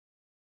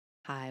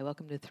Hi,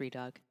 welcome to Three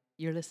Dog.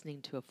 You're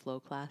listening to a flow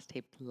class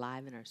taped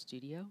live in our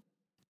studio.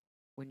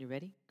 When you're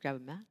ready, grab a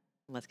mat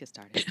and let's get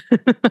started.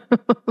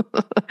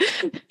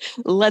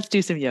 Let's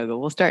do some yoga.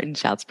 We'll start in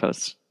child's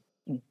pose.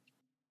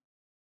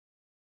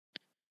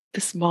 The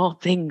small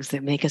things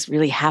that make us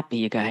really happy,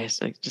 you guys.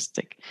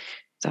 It's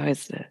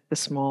always the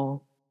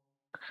small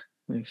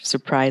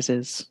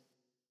surprises.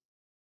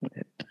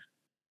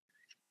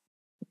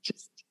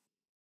 Just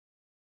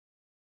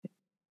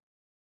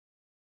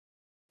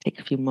take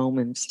a few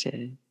moments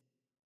to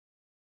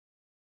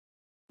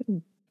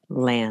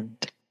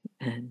land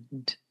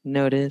and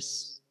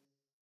notice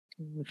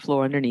the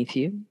floor underneath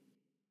you,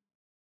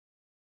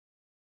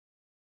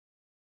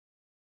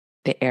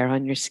 the air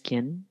on your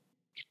skin,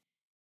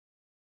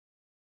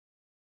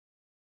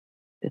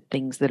 the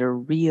things that are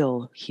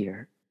real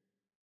here,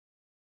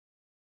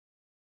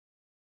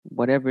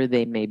 whatever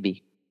they may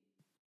be.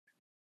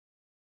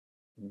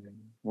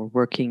 We're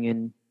working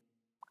in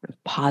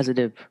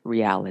positive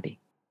reality,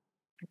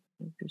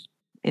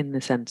 in the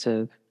sense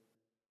of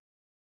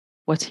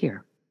what's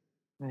here,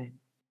 right?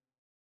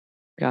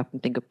 We often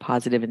think of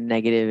positive and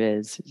negative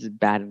as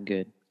bad and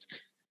good.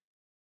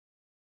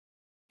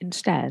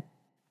 Instead,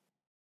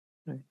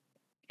 right,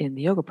 in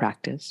the yoga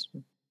practice,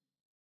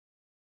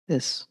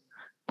 this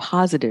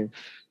positive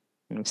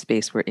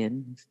space we're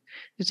in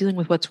is dealing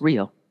with what's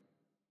real.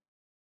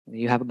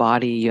 You have a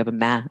body, you have a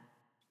mat.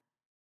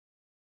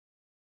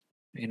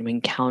 We're going to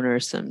encounter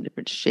some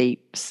different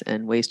shapes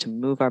and ways to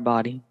move our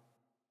body.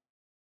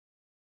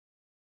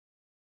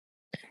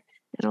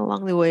 And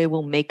along the way,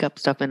 we'll make up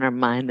stuff in our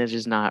mind that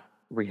is not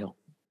real.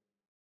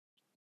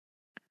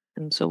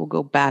 And so we'll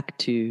go back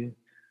to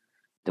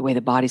the way the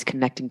body's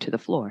connecting to the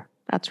floor.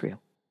 That's real.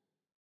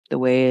 The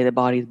way the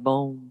body's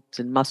bones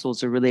and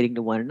muscles are relating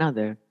to one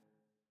another.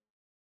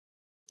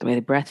 The way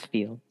the breath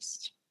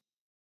feels.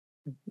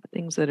 The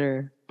things that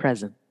are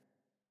present.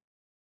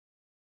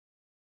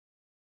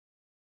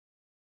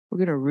 We're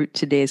going to root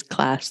today's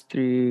class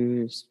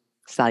through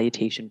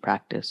salutation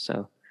practice.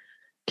 So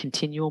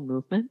continual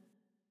movement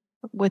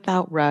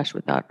without rush,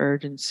 without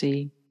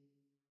urgency.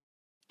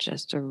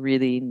 Just a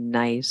really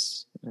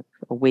nice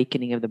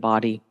awakening of the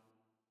body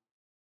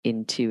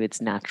into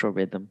its natural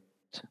rhythm.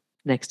 So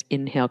next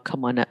inhale,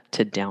 come on up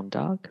to down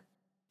dog.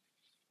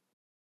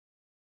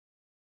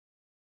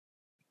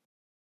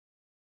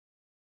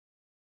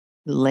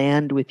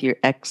 Land with your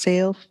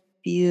exhale.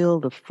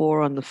 Feel the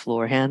four on the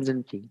floor, hands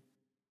and feet.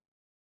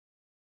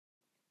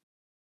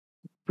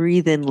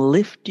 Breathe in,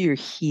 lift your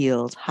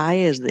heels high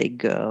as they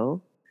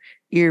go,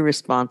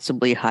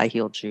 irresponsibly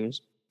high-heeled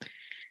shoes.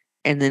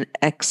 And then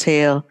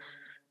exhale,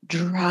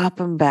 drop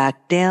them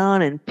back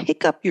down and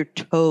pick up your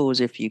toes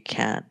if you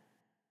can.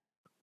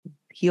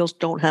 Heels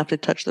don't have to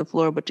touch the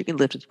floor, but you can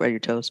lift and spread your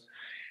toes.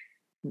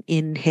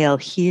 Inhale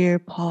here,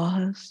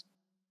 pause.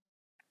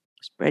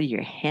 Spread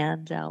your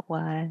hands out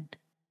wide.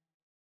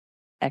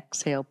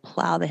 Exhale,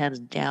 plow the hands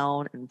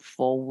down and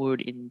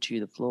forward into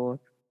the floor.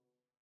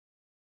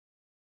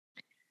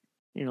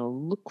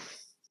 Look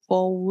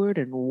forward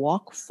and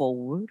walk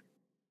forward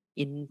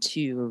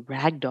into a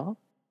ragdoll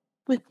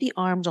with the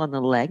arms on the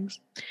legs.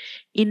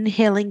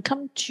 Inhaling,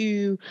 come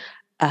to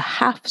a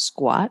half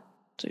squat.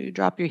 So you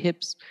drop your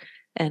hips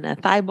and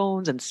thigh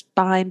bones and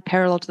spine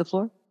parallel to the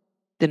floor.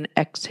 Then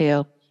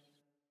exhale,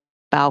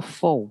 bow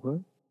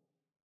forward.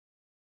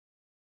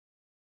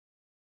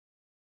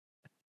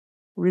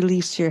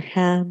 Release your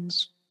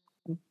hands.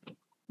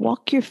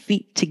 Walk your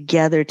feet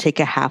together. Take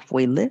a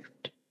halfway lift.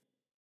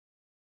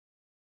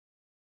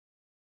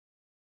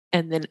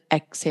 And then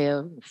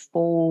exhale,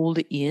 fold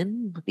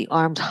in. The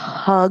arms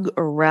hug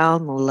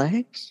around the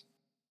legs.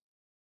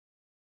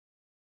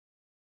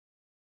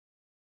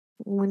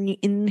 When you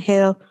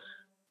inhale,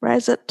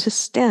 rise up to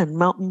stand,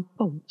 mountain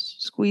pose.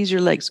 Squeeze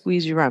your legs,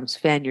 squeeze your arms,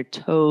 fan your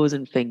toes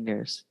and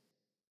fingers.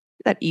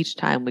 That each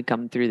time we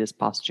come through this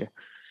posture.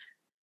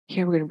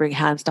 Here we're going to bring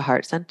hands to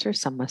heart center,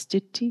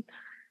 Samastiti.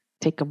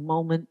 Take a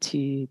moment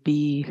to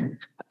be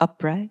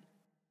upright,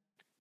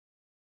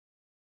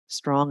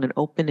 strong and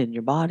open in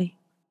your body,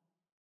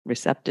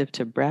 receptive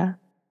to breath,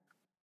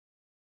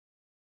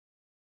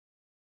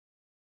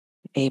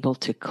 able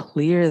to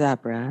clear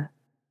that breath.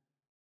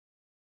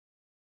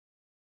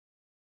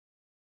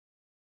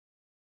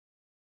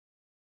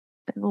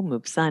 Then we'll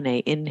move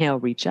Sane. Inhale,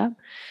 reach up.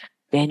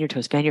 Fan your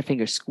toes, fan your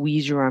fingers,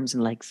 squeeze your arms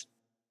and legs.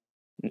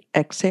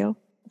 Exhale,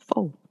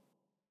 fold.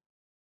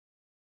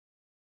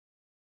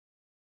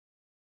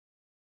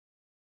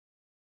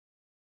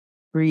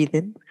 Breathe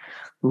in,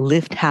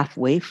 lift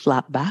halfway,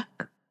 flat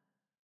back.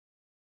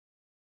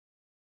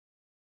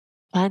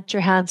 Plant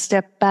your hands,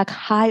 step back,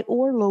 high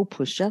or low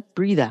push-up.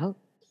 Breathe out.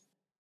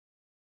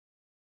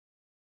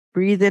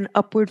 Breathe in,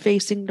 upward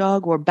facing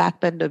dog or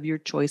back bend of your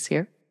choice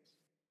here.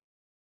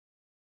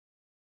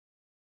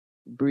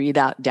 Breathe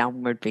out,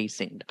 downward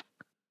facing dog.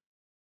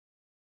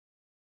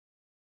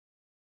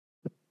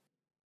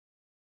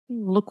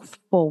 Look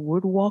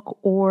forward, walk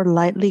or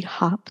lightly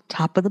hop,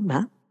 top of the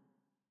mat.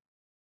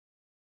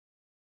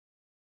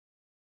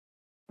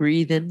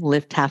 Breathe in,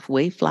 lift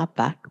halfway, flat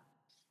back.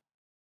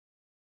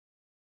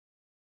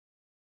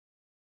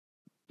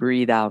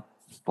 Breathe out,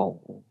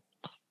 fold.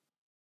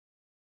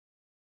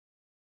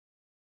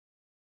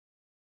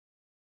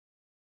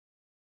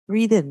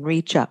 Breathe in,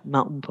 reach up,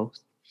 mountain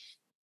pose.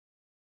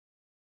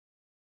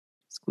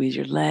 Squeeze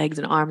your legs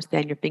and arms,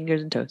 fan your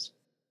fingers and toes.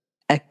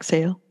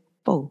 Exhale,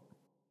 fold.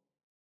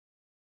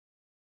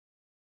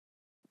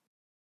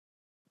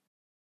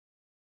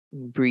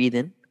 Breathe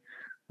in,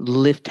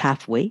 lift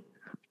halfway,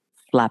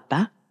 flat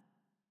back.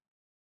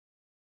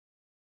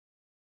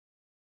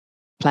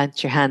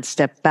 Plant your hands,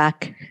 step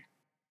back,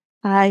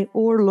 high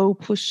or low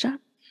push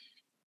up.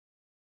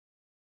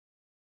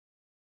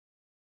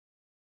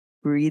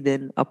 Breathe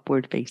in,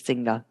 upward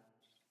facing dog.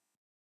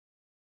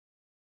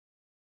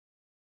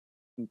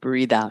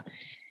 Breathe out,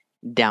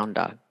 down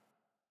dog.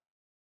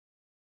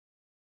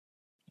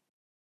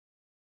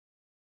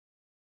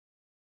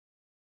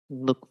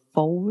 Look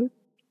forward,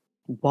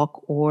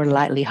 walk or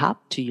lightly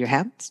hop to your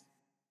hands.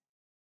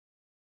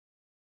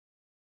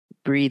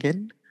 Breathe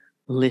in,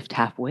 lift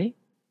halfway.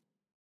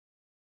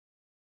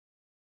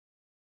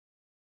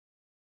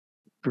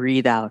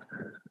 Breathe out,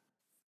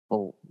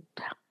 fold.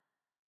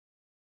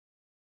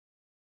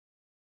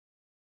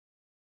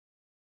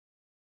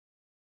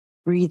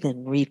 Breathe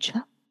in, reach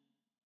up.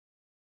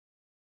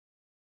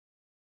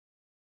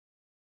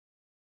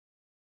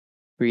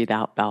 Breathe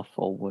out, bow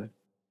forward.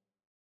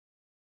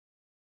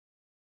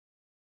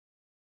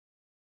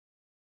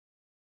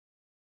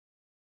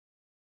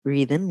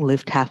 Breathe in,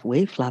 lift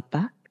halfway, flat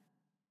back.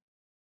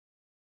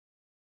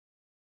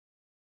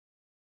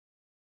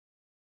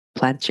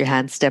 Plant your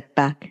hands, step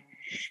back.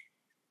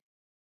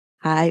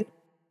 High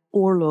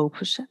or low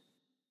push up.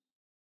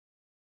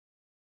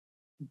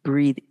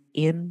 Breathe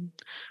in,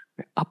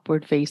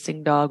 upward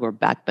facing dog or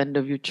back bend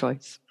of your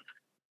choice.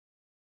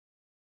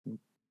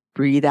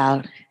 Breathe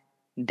out,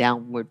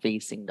 downward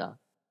facing dog.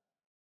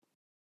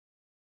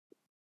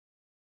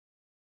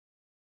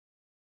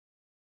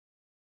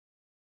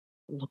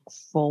 Look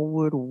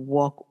forward,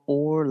 walk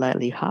or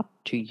lightly hop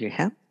to your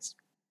hands.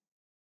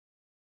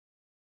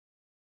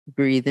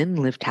 Breathe in,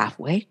 lift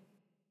halfway.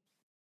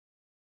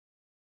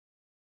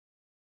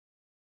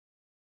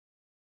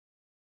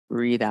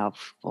 Breathe out,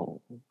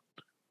 fold.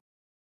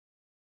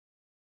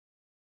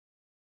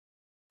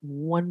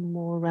 One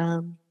more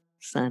round,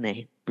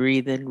 Sunny.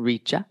 Breathe in,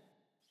 reach up.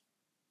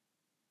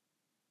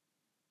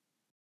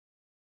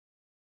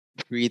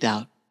 Breathe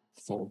out,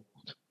 fold.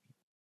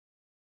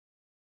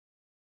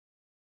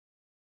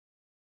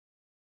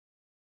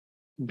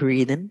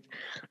 Breathe in,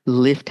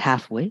 lift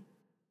halfway.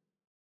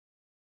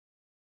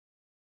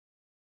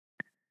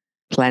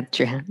 Plant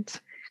your hands.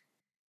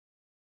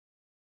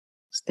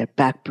 Step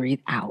back,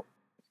 breathe out.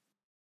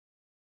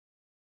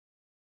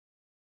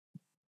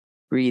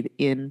 Breathe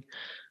in,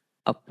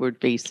 upward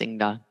facing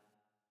dog.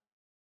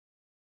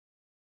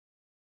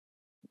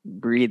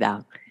 Breathe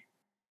out,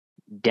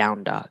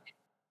 down dog.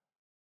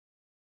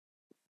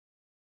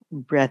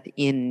 Breath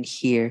in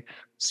here.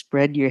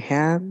 Spread your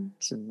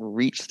hands and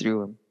reach through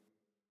them.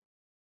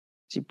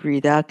 As you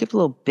breathe out, give a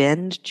little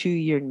bend to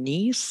your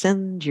knees.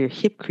 Send your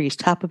hip crease,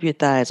 top of your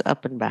thighs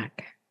up and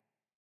back.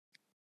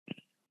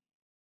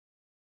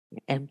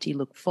 Empty,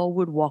 look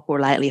forward, walk or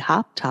lightly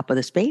hop, top of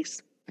the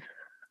space.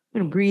 I'm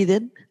going to breathe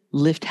in,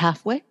 lift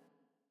halfway.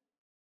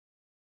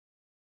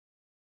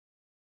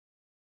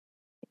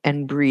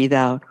 And breathe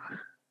out,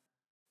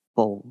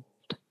 fold.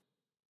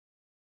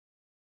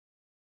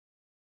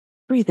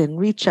 Breathe in,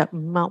 reach up,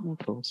 mountain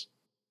pose.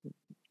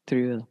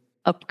 Through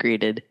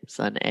upgraded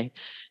sun A.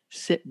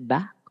 Sit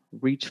back,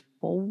 reach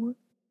forward,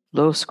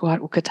 low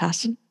squat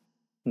Utkatasana.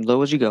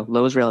 Low as you go,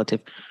 low as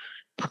relative.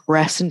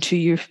 Press into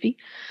your feet,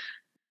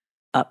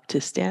 up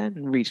to stand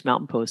and reach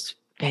mountain pose.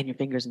 Fan your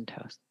fingers and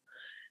toes.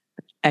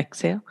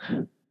 Exhale,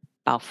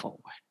 bow forward.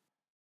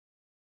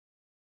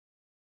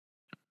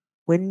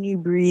 When you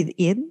breathe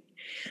in,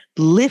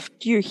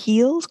 lift your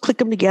heels, click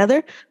them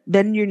together,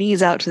 bend your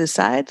knees out to the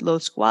side, low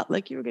squat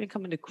like you were going to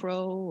come into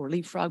crow or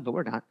leapfrog, but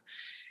we're not.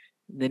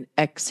 Then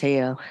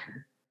exhale,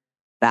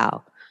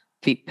 bow,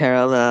 feet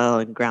parallel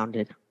and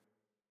grounded.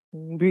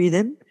 Breathe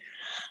in,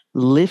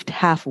 lift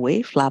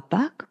halfway, flat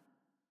back.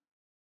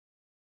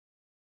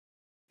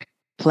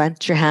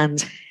 Plant your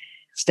hands,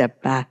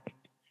 step back,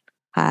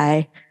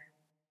 high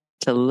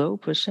to low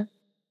push up.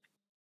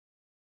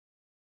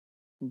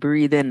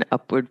 Breathe in,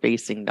 upward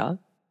facing dog.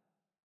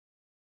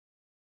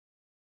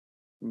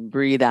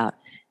 Breathe out,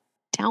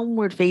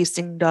 downward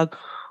facing dog.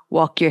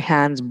 Walk your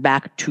hands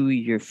back to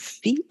your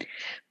feet.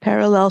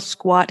 Parallel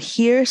squat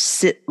here.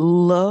 Sit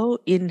low.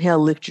 Inhale,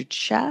 lift your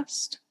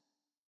chest.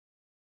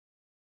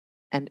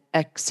 And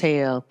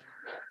exhale,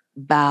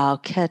 bow,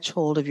 catch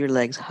hold of your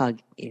legs, hug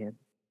in.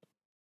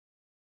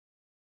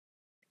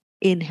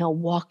 Inhale,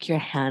 walk your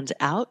hands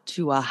out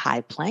to a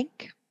high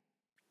plank.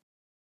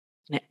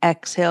 And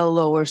exhale,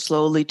 lower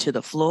slowly to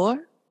the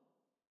floor.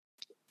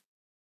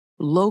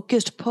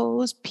 Locust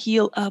pose,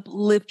 peel up,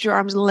 lift your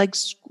arms and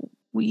legs,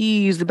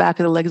 squeeze the back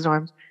of the legs and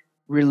arms.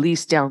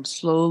 Release down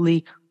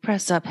slowly,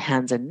 press up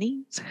hands and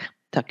knees.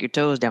 Tuck your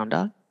toes down,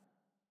 dog.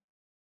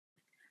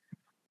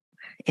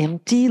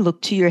 Empty.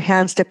 Look to your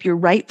hand. Step your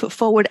right foot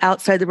forward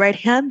outside the right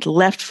hand.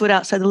 Left foot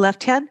outside the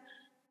left hand.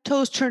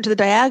 Toes turn to the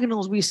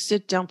diagonals. We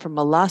sit down for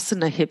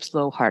Malasana, hips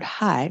low, heart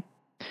high.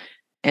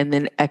 And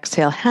then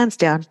exhale, hands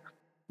down.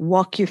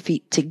 Walk your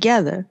feet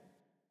together.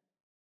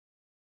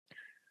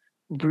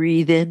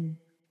 Breathe in,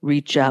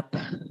 reach up,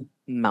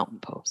 mountain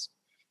pose.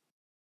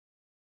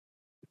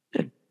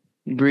 Good.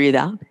 Breathe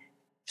out,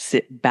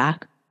 sit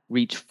back,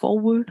 reach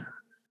forward.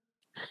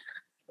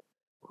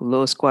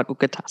 Low squat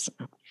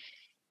Utkatasana.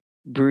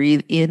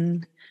 Breathe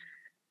in,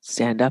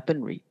 stand up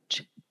and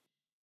reach.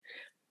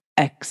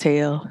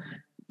 Exhale,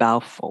 bow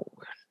forward.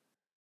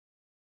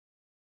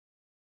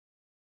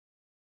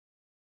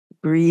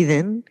 Breathe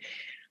in,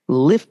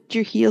 lift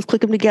your heels,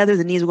 click them together.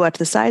 The knees will go out to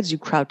the sides. You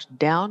crouch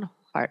down,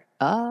 heart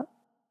up.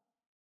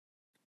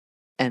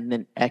 And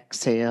then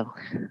exhale,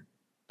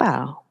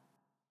 bow.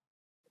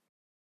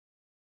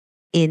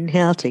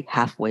 Inhale, take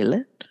halfway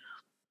lift.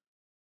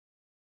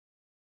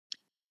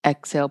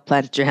 Exhale,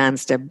 plant your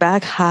hands, step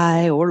back,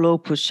 high or low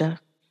push-up.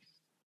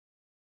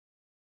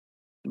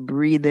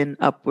 Breathe in,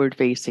 upward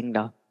facing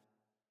dog.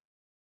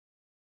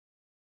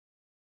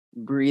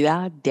 Breathe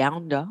out,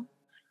 down dog.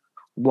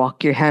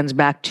 Walk your hands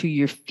back to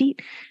your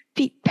feet.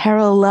 Feet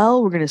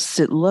parallel. We're going to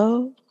sit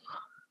low.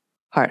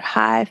 Heart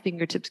high.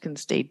 Fingertips can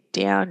stay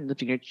down. You're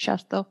lifting your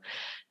chest though.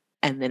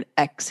 And then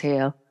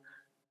exhale.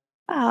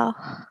 Bow.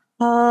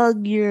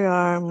 Hug your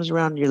arms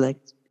around your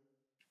legs.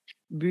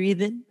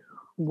 Breathe in.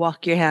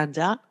 Walk your hands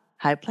out.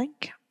 High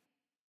plank.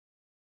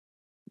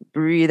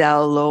 Breathe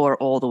out, lower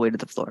all the way to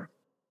the floor.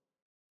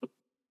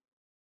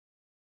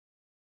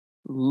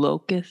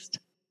 Locust.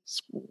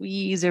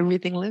 Squeeze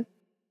everything lift.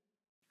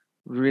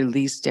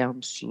 Release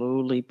down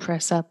slowly.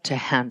 Press up to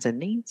hands and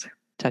knees.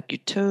 Tuck your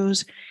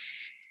toes.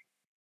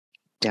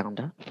 Down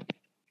dog.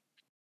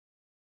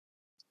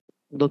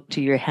 Look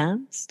to your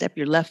hands. Step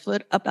your left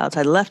foot up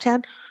outside the left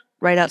hand.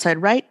 Right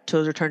outside right.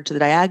 Toes are turned to the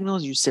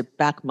diagonals. You sit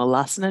back,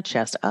 Malasana,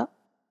 chest up.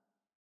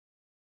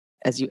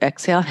 As you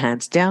exhale,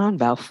 hands down,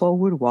 bow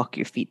forward, walk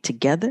your feet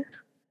together.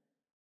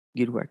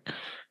 Good work.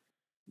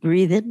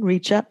 Breathe in,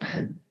 reach up,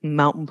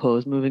 mountain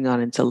pose, moving on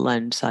into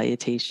lunge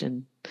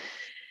salutation.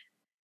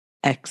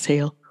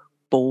 Exhale,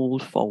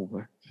 fold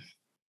forward.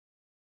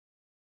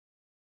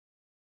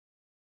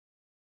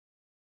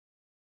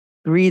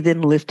 Breathe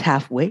in, lift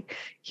halfway,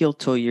 heel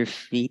toe your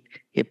feet,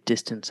 hip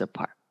distance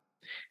apart.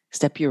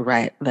 Step your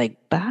right leg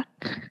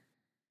back.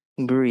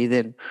 Breathe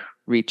in,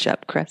 reach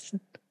up,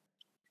 crescent.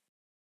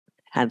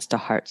 Hands to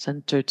heart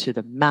center to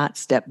the mat,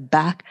 step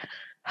back,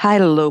 high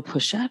to low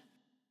push up.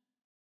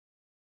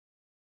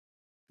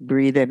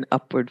 Breathe in,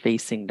 upward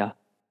facing dog.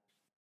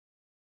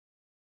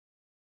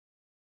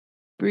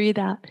 Breathe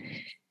out,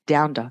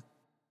 down dog.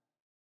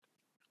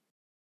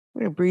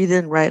 We're going to breathe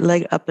in, right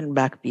leg up and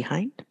back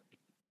behind.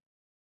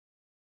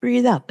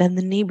 Breathe out, bend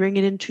the knee, bring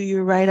it into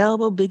your right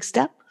elbow, big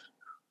step.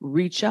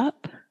 Reach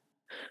up,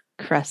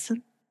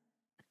 crescent.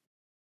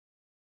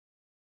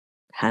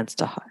 Hands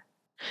to heart.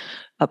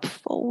 Up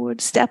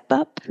forward, step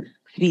up,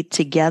 feet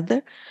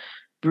together.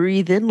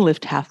 Breathe in,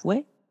 lift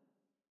halfway.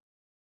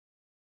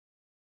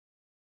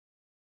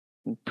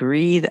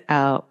 Breathe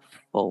out,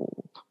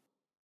 fold.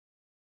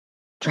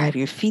 Drive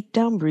your feet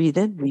down, breathe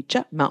in, reach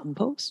up, mountain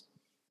pose.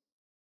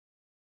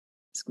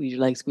 Squeeze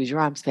your legs, squeeze your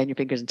arms, fan your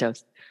fingers and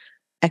toes.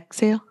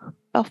 Exhale,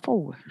 bow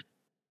forward.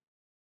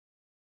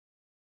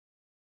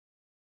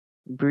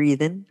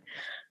 Breathe in,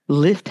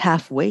 lift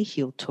halfway,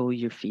 heel toe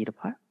your feet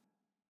apart.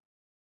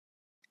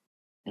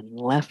 And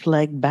left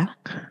leg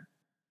back.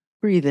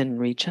 Breathe in,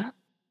 reach up.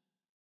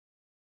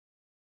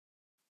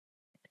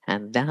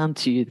 And down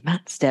to the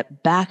mat,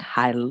 step back,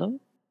 high, low.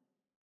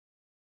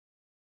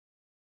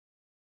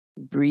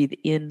 Breathe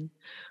in,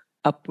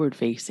 upward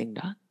facing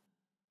dog.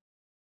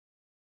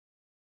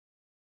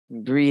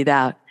 Breathe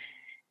out,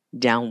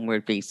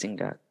 downward facing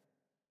dog.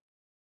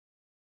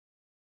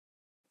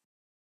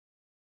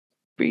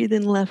 Breathe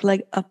in, left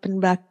leg up and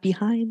back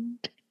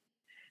behind.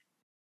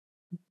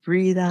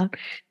 Breathe out,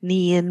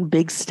 knee in,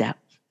 big step.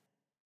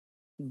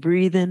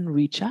 Breathe in,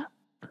 reach up,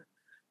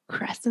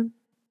 crescent.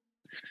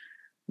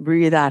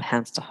 Breathe out,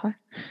 hands to heart.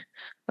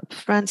 Up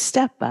front,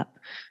 step up,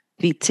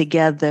 feet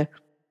together.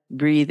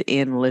 Breathe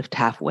in, lift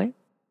halfway.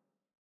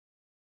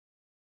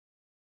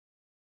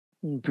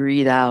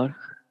 Breathe out,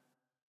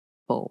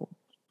 fold.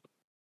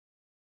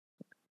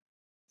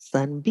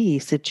 Sun B,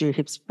 sit your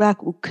hips back.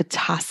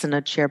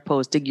 Utkatasana, chair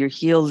pose. Dig your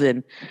heels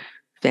in,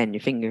 fan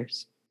your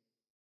fingers.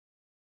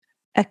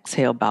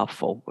 Exhale, bow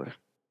forward.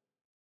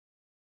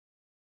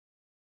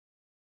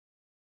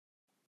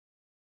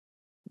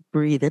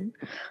 Breathe in,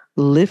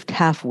 lift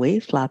halfway,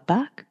 flat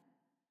back.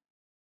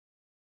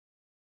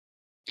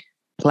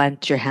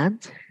 Plant your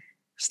hands,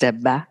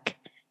 step back,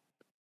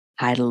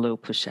 high to low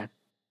push up.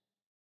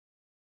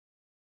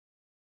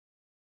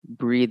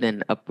 Breathe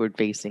in, upward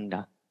facing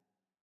dog.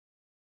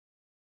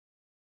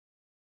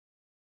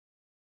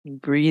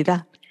 Breathe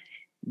out,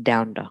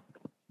 down dog.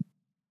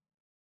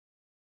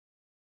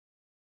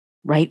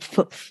 Right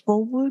foot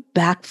forward,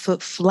 back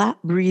foot flat.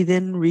 Breathe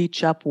in,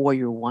 reach up,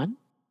 warrior one.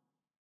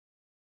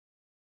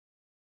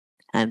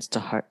 Hands to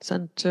heart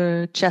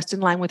center, chest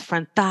in line with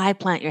front thigh,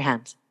 plant your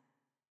hands.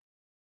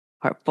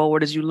 Heart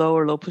forward as you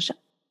lower, low push up.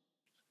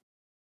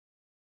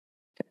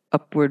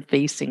 Upward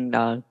facing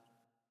dog.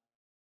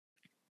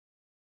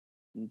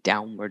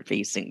 Downward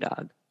facing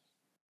dog.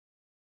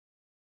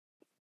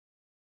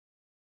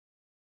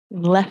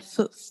 Left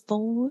foot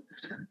forward,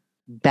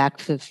 back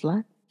foot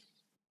flat.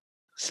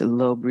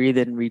 Slow breathe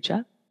in, reach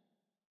up.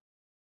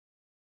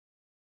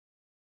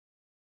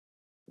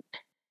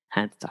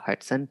 Hands to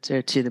heart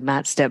center, to the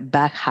mat, step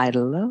back, high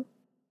to low.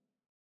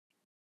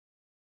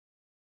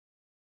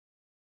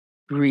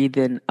 Breathe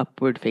in,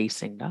 upward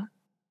facing dog.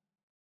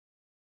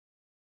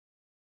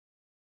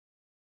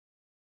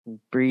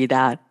 Breathe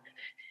out,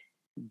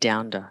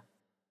 down dog.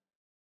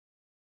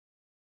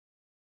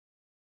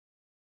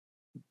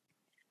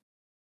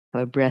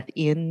 Have a breath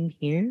in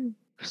here.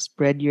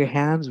 Spread your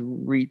hands,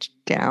 reach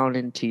down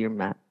into your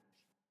mat.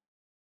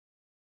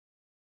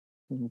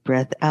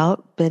 Breath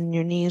out, bend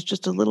your knees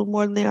just a little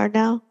more than they are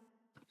now.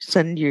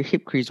 Send your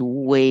hip crease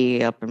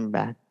way up and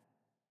back.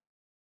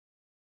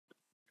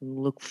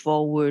 Look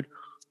forward,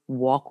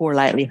 walk or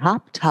lightly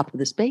hop, top of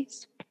the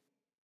space.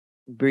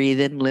 Breathe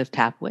in, lift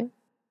halfway.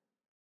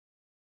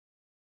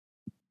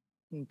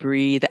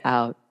 Breathe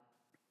out,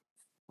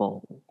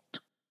 fold.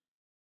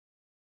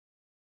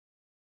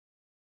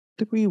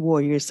 3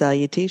 warrior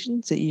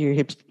salutations. Sit your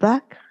hips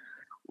back.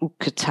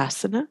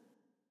 Utkatasana.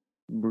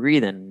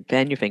 Breathe in,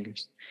 fan your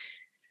fingers.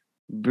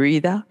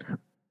 Breathe out,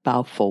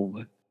 bow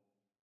forward.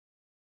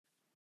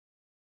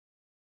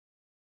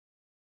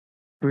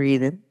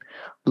 Breathe in,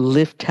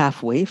 lift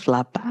halfway,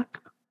 flat back.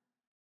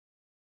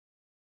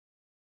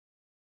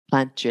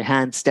 Plant your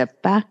hands,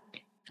 step back.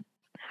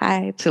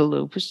 High to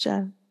low push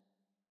up.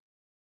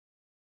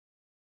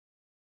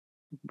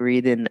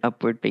 Breathe in,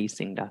 upward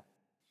facing dog.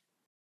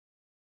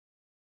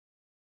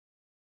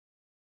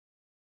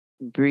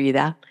 Breathe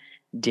out,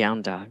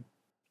 down dog.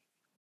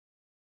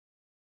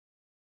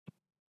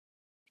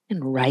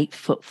 And right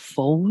foot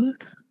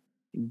forward,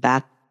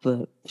 back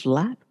foot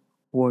flat.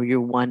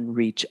 Warrior 1,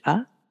 reach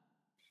up.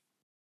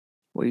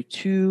 Warrior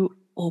 2,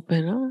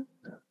 open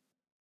up.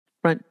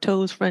 Front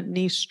toes, front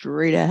knees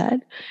straight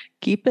ahead.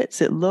 Keep it,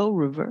 sit low,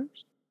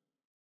 reverse.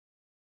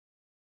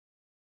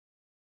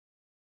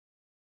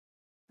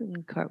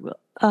 And cartwheel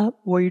up,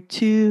 warrior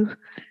 2.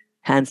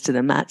 Hands to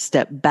the mat,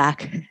 step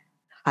back,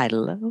 high to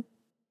low.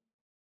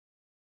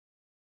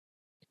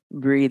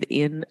 Breathe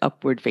in,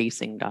 upward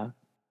facing dog.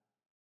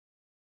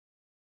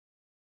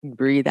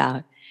 Breathe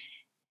out,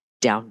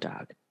 down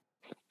dog.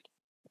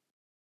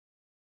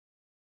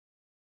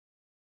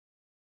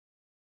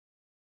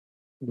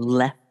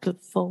 Left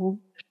foot forward,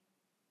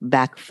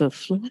 back foot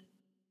flat.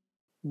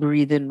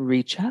 Breathe in,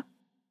 reach up.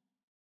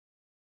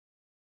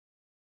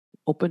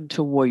 Open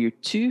to warrior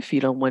 2,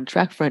 feet on one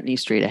track, front knee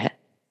straight ahead.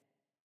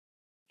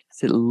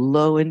 Sit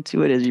low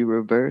into it as you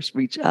reverse,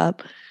 reach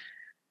up.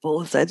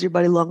 Both sides of your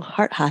body long,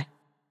 heart high.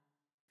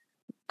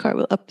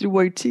 Cartwheel up through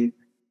warrior 2.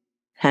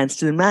 Hands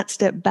to the mat,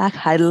 step back,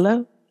 high to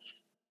low.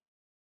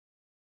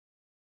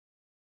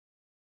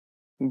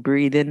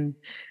 Breathe in,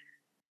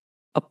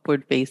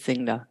 upward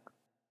facing dog.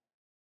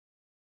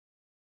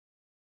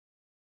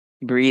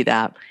 Breathe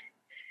out,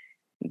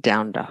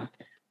 down dog.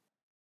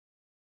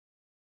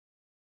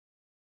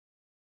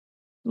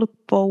 Look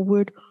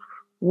forward,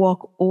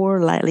 walk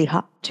or lightly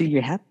hop to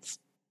your hands.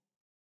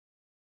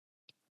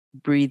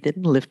 Breathe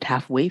in, lift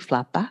halfway,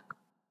 flat back.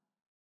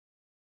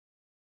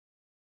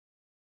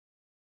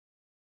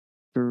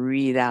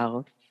 Breathe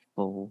out,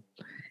 fold.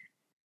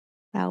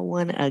 That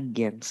one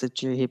again.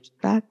 Sit your hips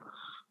back.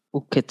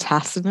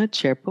 Utkatasana,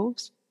 chair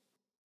pose.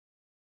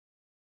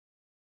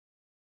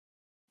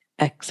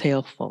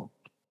 Exhale, fold.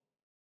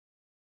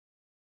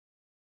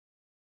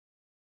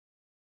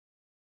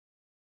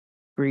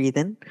 Breathe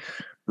in,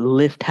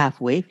 lift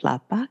halfway,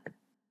 flat back.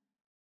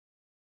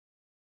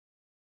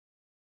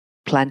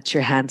 Plant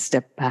your hands,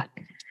 step back.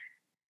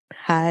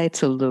 High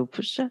to low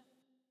push up.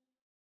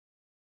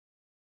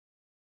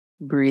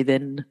 Breathe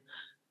in,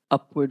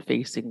 upward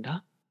facing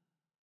dog.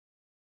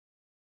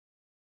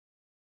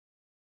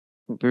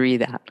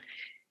 Breathe out,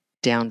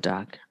 down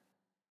dog.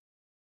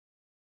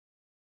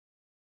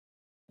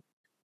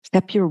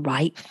 Step your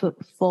right foot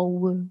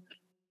forward,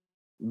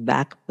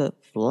 back foot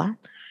flat.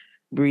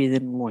 Breathe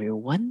in, warrior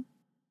 1.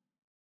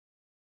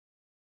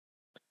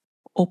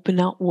 Open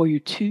out, warrior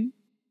 2.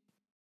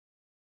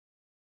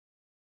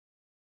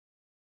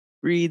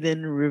 Breathe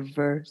in,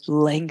 reverse,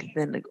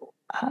 lengthen, go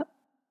up.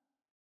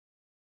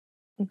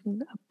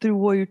 Up through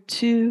warrior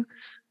 2.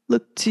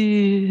 Look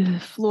to the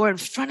floor in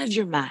front of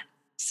your mat.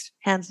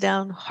 Hands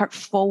down, heart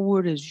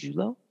forward as you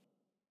low.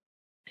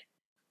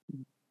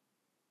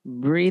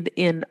 Breathe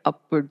in,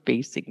 upward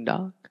facing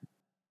dog.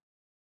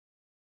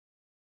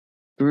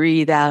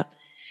 Breathe out,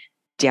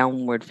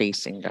 downward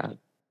facing dog.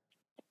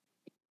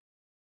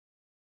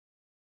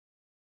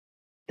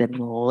 Then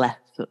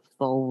left foot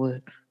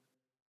forward,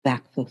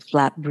 back foot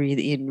flat. Breathe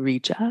in,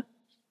 reach up.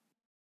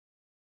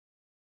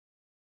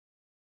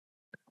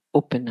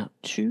 Open up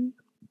 2.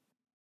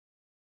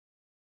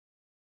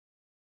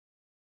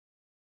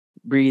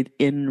 Breathe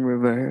in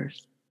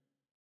reverse.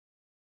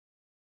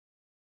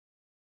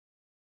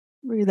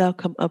 Breathe out,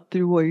 come up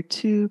through warrior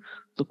two.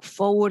 Look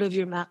forward of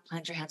your mat,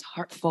 plant your hands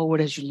heart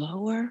forward as you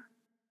lower.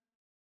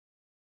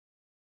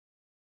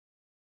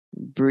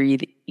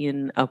 Breathe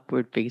in,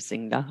 upward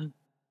facing dog.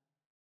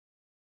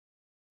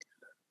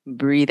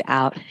 Breathe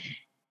out,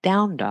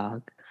 down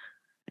dog.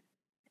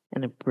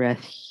 And a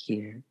breath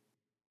here.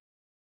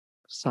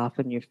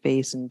 Soften your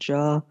face and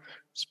jaw.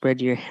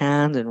 Spread your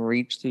hands and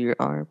reach through your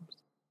arms.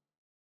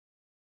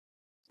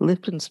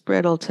 Lift and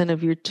spread all 10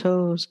 of your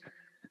toes.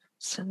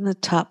 Send the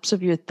tops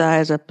of your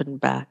thighs up and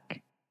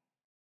back.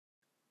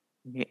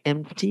 When you're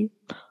empty,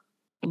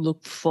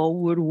 look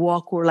forward,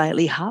 walk or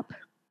lightly hop.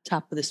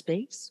 Top of the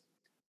space.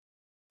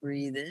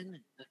 Breathe in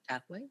and lift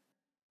halfway.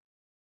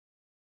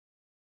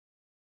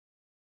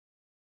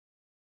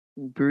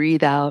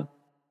 Breathe out,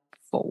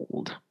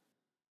 fold.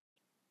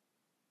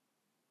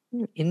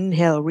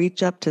 Inhale,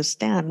 reach up to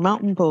stand,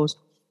 mountain pose.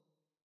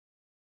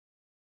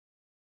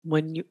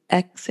 When you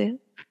exhale,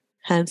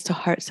 hands to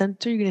heart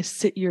center, you're going to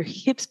sit your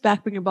hips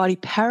back, bring your body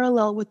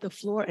parallel with the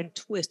floor and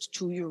twist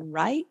to your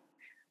right.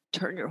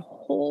 Turn your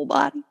whole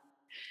body.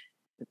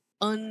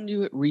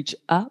 Undo it, reach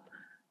up,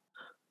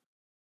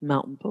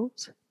 mountain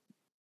pose.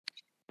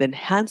 Then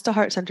hands to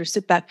heart center,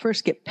 sit back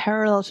first, get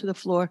parallel to the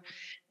floor,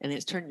 and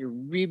it's turn your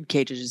rib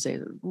cage, as you say.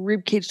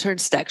 Rib cage turn,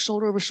 stack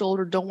shoulder over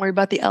shoulder. Don't worry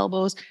about the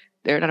elbows.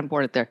 They're not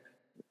important there.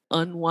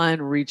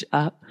 Unwind, reach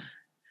up,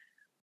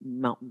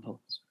 mountain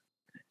pose.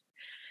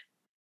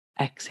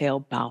 Exhale,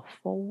 bow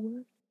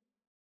forward.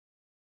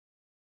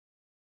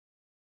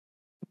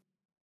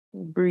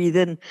 Breathe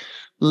in,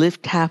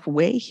 lift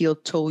halfway, heel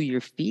toe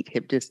your feet,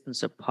 hip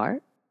distance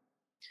apart.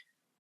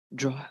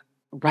 Draw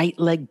right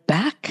leg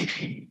back.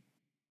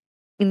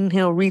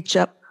 Inhale, reach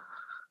up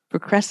for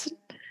crescent.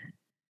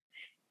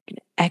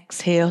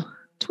 Exhale,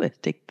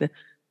 twist. Take the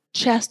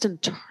chest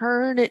and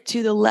turn it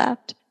to the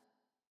left.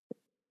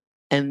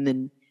 And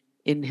then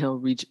inhale,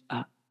 reach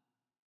up.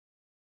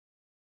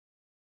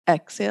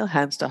 Exhale,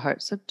 hands to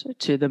heart center,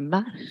 to the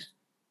mat.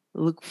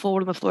 Look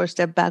forward on the floor,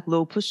 step back,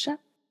 low push-up.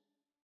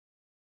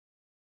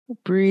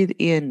 Breathe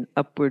in,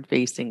 upward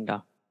facing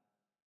dog.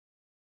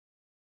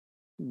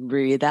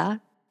 Breathe out,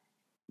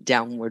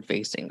 downward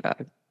facing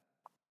dog.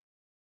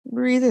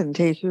 Breathe in,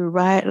 take your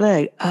right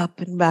leg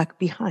up and back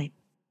behind.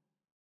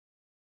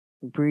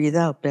 Breathe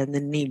out, bend the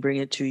knee, bring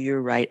it to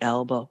your right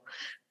elbow.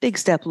 Big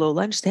step, low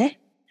lunge, stay.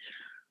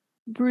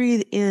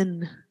 Breathe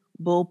in,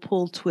 bull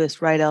pull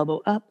twist, right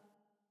elbow up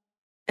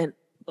and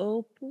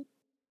open.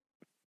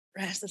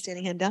 Rest the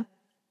standing hand down.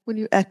 When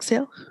you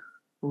exhale,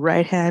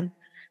 right hand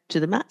to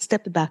the mat,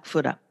 step the back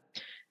foot up.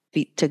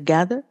 Feet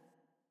together,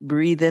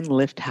 breathe in,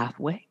 lift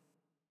halfway.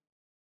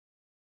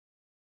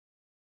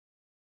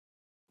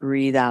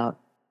 Breathe out,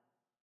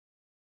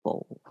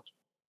 fold.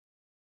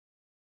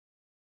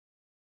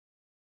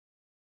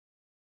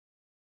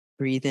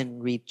 Breathe in,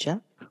 reach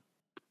up.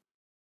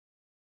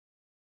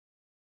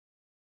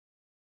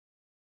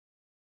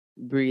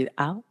 Breathe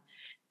out.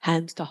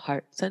 Hands to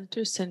heart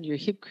center. Send your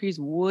hip crease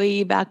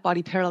way back,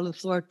 body parallel to the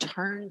floor.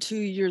 Turn to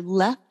your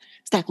left.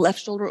 Stack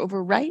left shoulder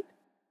over right.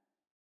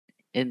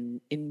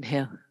 And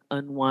inhale,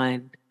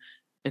 unwind,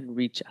 and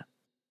reach up.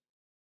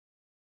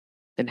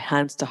 Then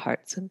hands to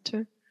heart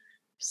center.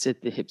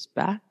 Sit the hips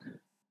back.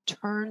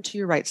 Turn to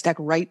your right. Stack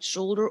right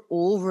shoulder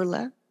over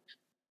left.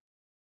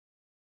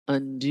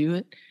 Undo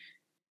it.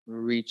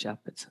 Reach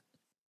up and center.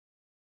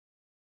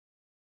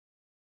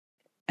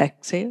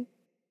 Exhale.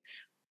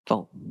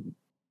 Fold.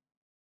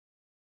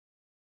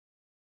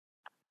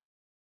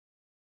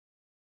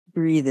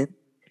 Breathe in.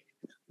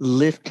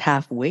 Lift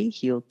halfway.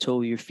 Heel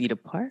toe your feet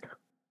apart.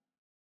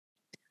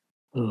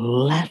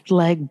 Left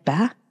leg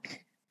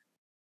back.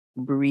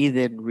 Breathe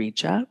in.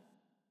 Reach up.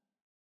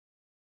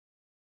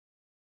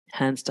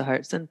 Hands to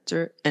heart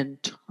center and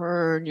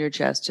turn your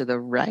chest to the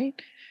right.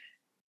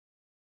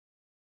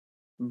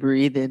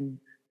 Breathe in.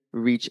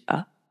 Reach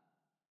up.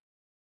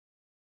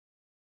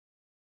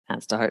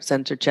 Hands to heart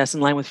center, chest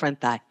in line with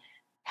front thigh.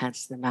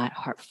 Hands to the mat,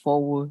 heart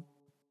forward,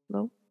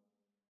 low.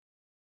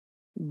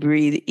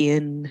 Breathe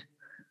in,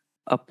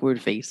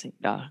 upward facing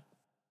dog.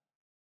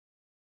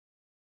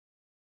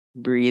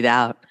 Breathe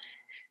out,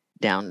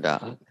 down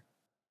dog.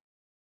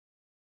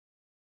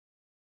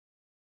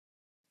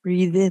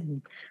 Breathe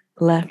in,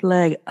 left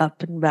leg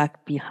up and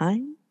back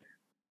behind.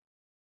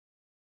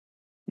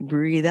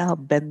 Breathe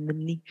out, bend the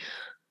knee.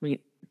 Bring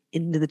it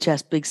into the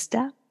chest, big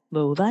step,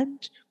 low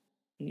lunge.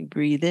 You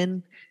breathe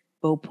in,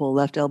 bow pull,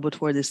 left elbow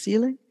toward the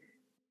ceiling.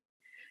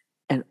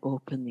 And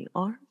open the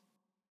arm.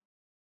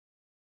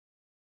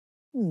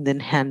 And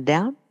then hand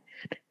down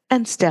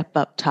and step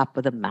up top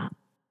of the mat.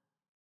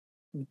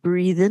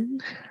 Breathe in,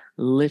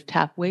 lift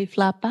halfway,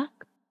 flat back.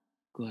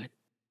 Good.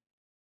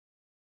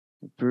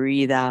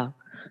 Breathe out,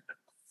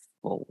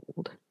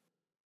 fold.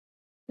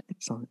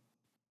 Excellent.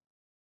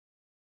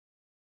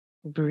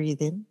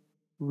 Breathe in,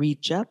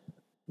 reach up,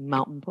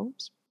 mountain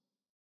pose.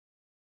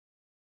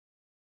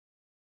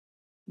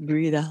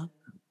 Breathe out,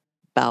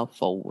 bow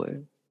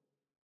forward.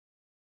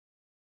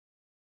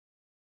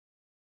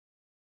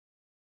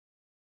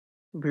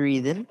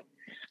 Breathe in.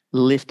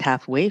 Lift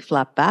halfway,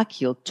 flat back,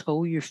 heel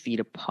toe your feet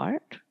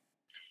apart.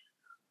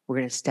 We're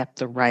going to step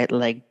the right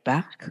leg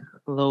back,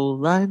 low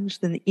lunge,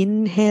 then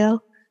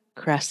inhale,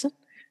 crescent.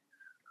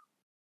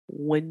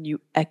 When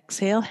you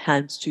exhale,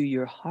 hands to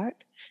your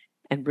heart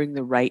and bring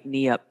the right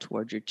knee up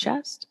towards your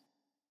chest,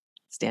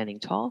 standing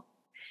tall.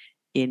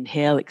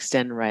 Inhale,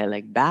 extend right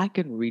leg back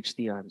and reach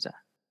the arms up.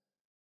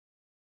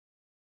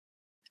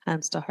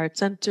 Hands to heart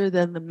center,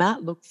 then the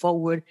mat, look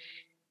forward,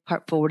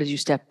 heart forward as you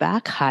step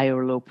back, high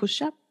or low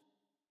push-up.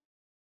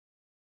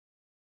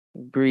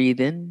 Breathe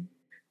in,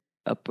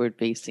 upward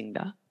facing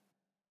dog.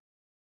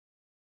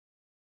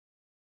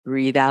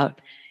 Breathe out,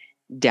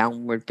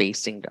 downward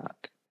facing dog.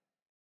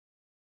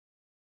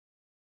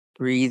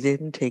 Breathe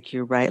in, take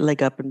your right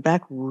leg up and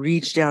back,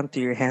 reach down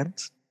through your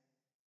hands.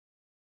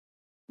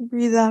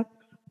 Breathe out,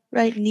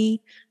 right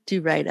knee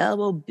to right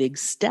elbow, big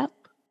step.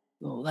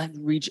 Low lunge,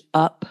 reach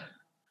up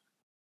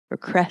for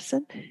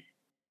crescent.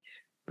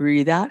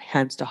 Breathe out,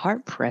 hands to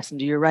heart, press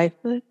into your right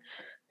foot.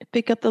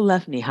 Pick up the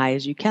left knee high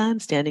as you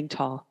can, standing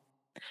tall.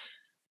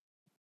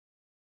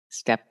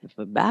 Step the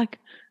foot back,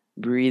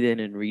 breathe in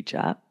and reach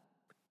up,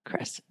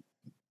 crescent.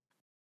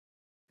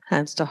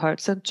 Hands to heart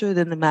center,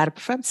 then the mat up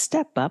front,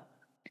 step up,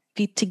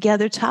 feet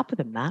together, top of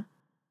the mat.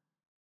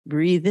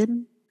 Breathe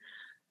in,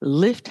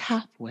 lift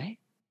halfway.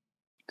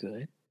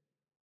 Good.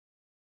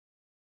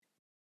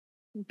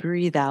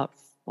 Breathe out,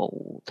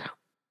 fold.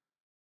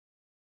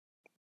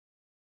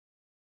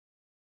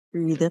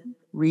 Breathe in,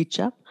 reach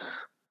up,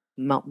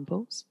 mountain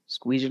pose.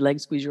 Squeeze your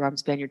legs, squeeze your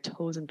arms, span your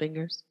toes and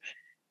fingers.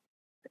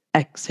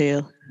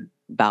 Exhale,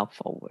 bow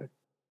forward.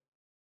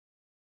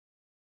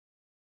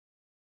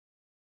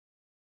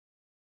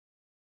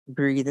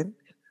 Breathe in,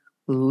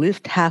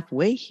 lift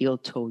halfway, heel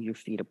toe your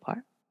feet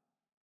apart.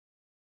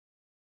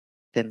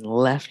 Then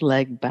left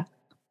leg back.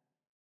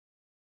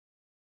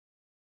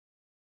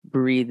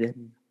 Breathe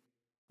in,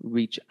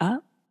 reach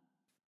up.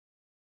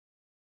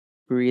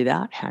 Breathe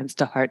out, hands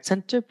to heart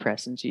center,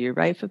 press into your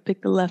right foot,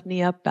 pick the left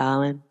knee up,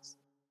 balance.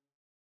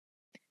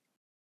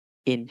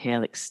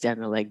 Inhale, extend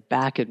the leg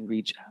back and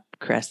reach up,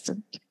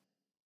 crescent.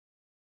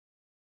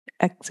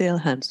 Exhale,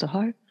 hands to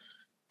heart,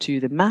 to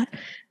the mat,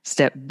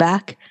 step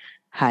back,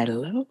 high to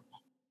low.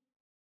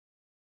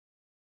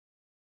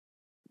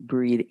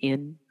 Breathe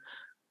in,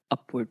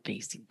 upward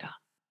facing dog.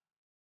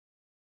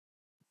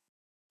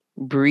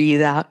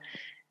 Breathe out,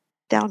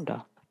 down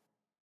dog.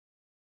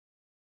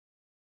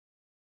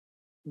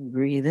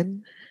 Breathe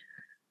in,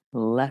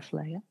 left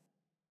leg up.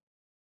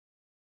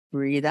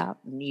 Breathe out,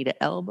 knee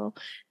to elbow,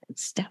 and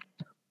step.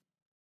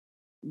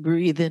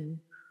 Breathe in,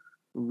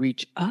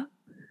 reach up.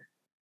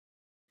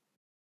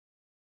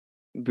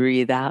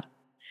 Breathe out,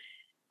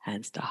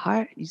 hands to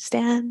heart. You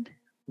stand,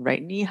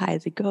 right knee high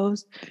as it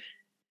goes.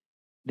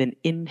 Then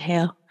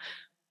inhale,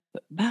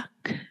 foot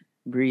back.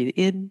 Breathe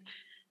in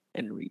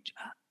and reach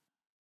up.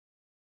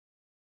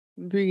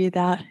 Breathe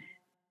out,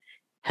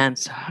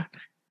 hands to heart.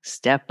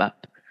 Step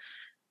up,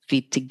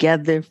 feet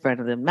together,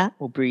 front of the mat.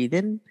 We'll breathe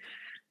in,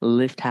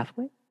 lift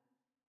halfway.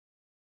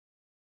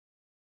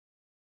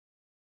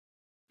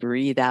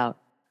 Breathe out,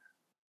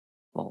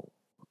 fold.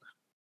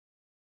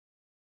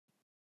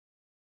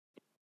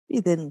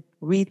 Breathe in,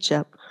 reach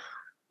up,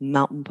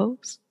 mountain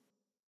pose.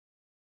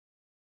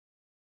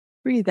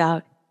 Breathe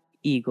out,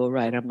 eagle,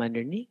 right arm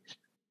underneath,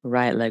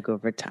 right leg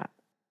over top.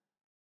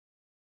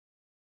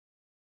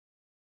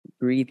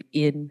 Breathe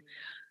in,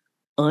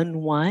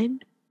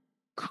 unwind,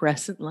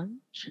 crescent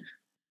lunge.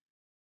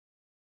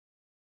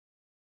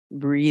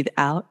 Breathe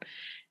out,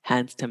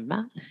 hands to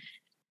mat,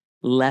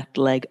 left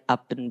leg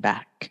up and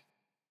back.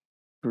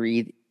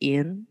 Breathe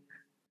in.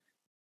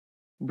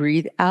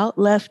 Breathe out,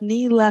 left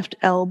knee, left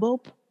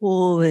elbow,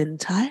 pull in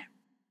tight.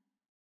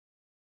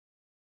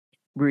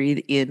 Breathe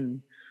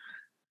in,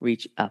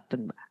 reach up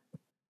and back.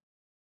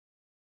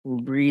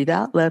 Breathe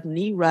out, left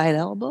knee, right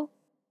elbow,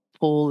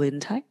 pull in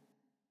tight.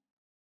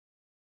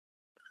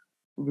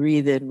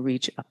 Breathe in,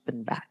 reach up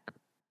and back.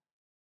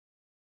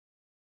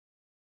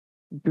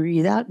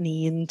 Breathe out,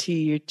 knee into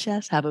your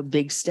chest. Have a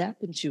big step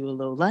into a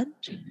low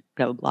lunge.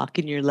 Grab a block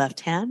in your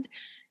left hand.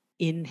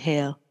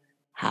 Inhale,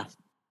 half.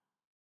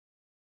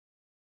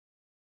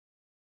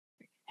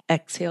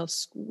 Exhale,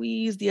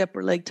 squeeze the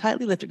upper leg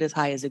tightly, lift it as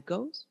high as it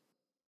goes.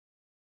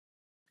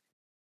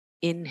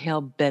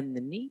 Inhale, bend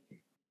the knee.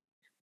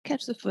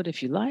 Catch the foot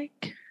if you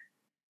like.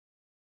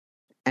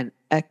 And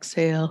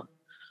exhale,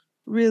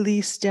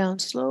 release down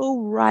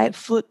slow, right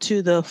foot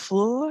to the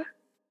floor.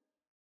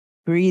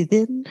 Breathe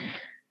in,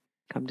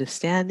 come to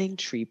standing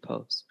tree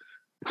pose.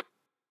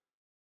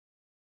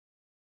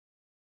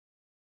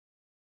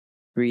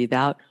 Breathe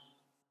out,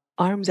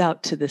 arms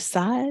out to the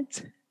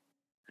sides.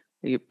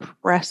 You're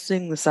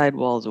pressing the side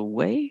walls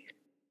away.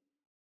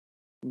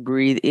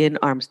 Breathe in,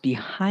 arms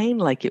behind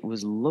like it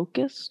was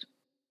locust.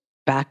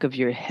 Back of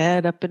your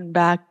head up and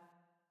back.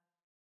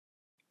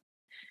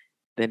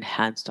 Then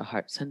hands to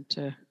heart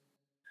center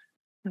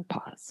and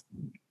pause.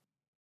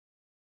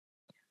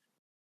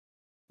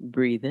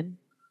 Breathe in,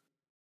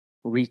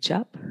 reach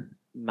up,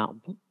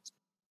 mountain pose.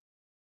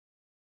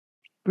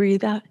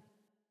 Breathe out,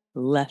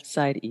 Left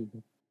side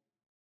even.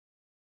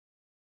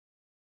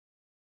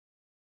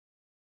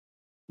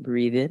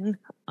 Breathe in,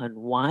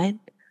 unwind,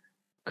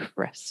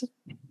 crescent.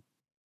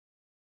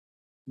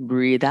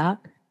 Breathe out,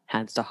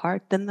 hands to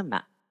heart, then the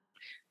mat.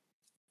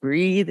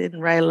 Breathe in,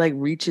 right leg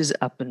reaches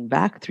up and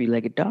back,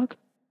 three-legged dog.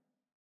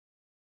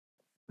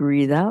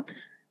 Breathe out,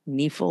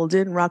 knee fold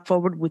in, rock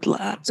forward with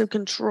lots of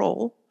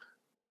control.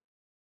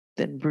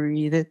 Then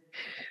breathe in,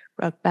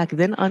 rock back,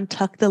 then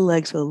untuck the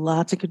legs with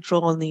lots of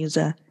control on these,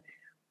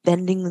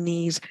 bending the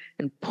knees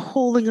and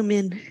pulling them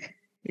in.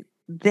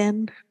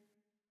 Then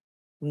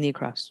knee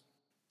across.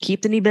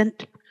 Keep the knee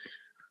bent.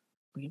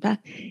 Bring it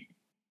back.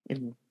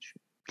 And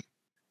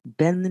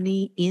bend the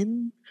knee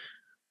in.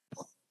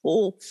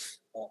 Pull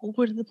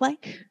forward to the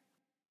plank.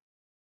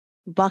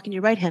 Blocking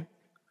your right hand.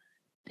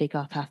 Take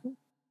off half.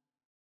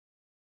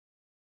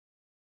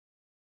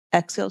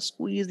 Exhale,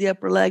 squeeze the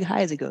upper leg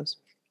high as it goes.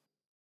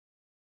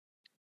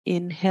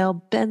 Inhale,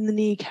 bend the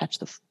knee, catch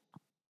the foot.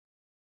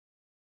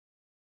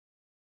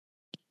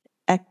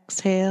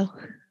 Exhale,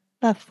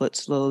 left foot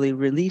slowly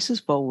releases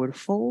forward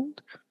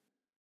fold.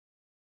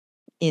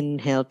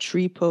 Inhale,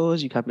 tree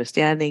pose. You come to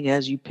standing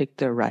as you pick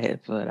the right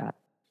foot up.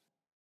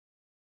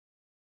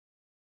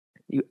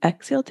 You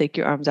exhale, take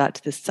your arms out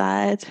to the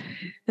sides.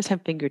 Just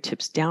have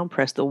fingertips down,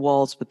 press the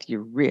walls with your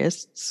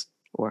wrists,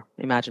 or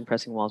imagine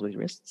pressing walls with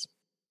your wrists.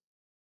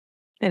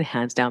 And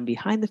hands down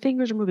behind the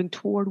fingers are moving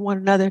toward one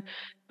another.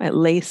 Might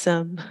lace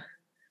them.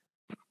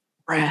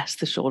 Press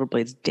the shoulder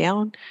blades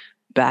down,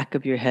 back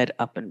of your head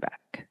up and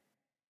back.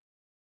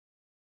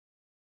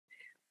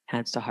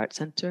 Hands to heart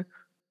center,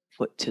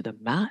 foot to the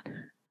mat.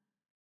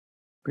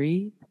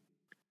 Breathe,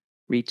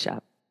 reach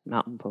up,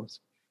 mountain pose.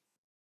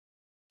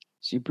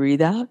 As you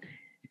breathe out,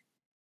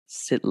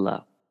 sit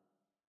low.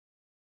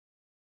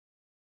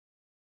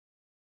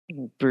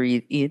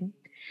 Breathe in,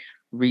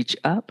 reach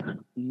up,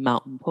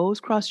 mountain pose,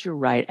 cross your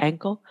right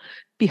ankle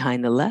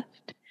behind the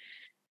left.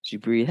 As you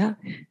breathe out,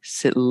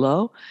 sit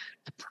low,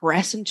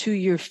 press into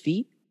your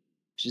feet,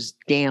 just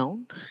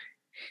down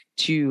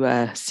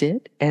to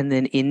sit, and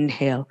then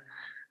inhale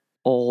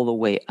all the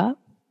way up.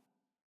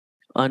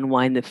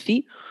 Unwind the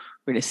feet.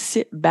 We're going to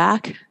sit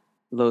back,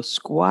 low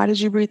squat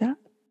as you breathe out.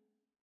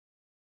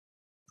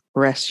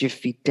 Press your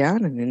feet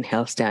down and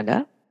inhale, stand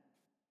up.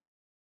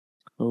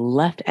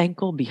 Left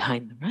ankle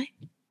behind the right.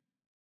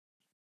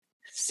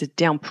 Sit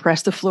down,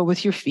 press the floor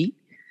with your feet.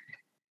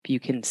 If you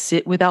can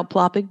sit without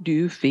plopping,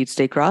 do. Feet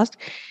stay crossed.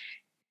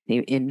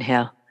 You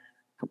inhale,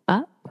 come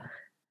up.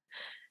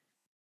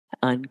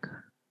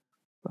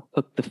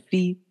 Unhook the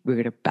feet. We're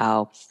going to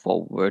bow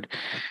forward.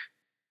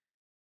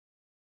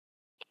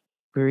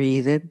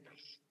 Breathe in.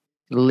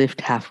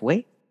 Lift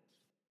halfway.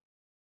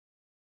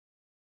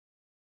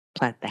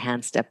 Plant the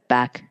hand, step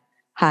back.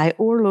 High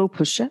or low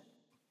push-up.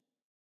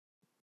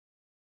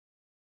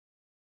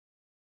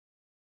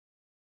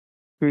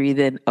 Breathe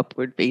in,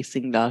 upward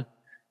facing dog.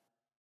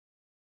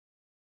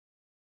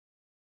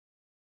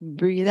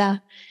 Breathe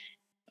out,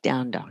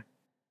 down dog.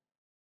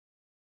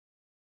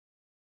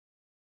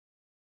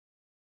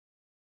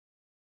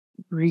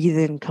 Breathe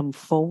in, come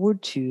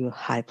forward to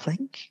high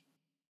plank.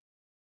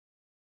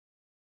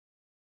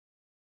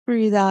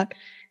 Breathe out,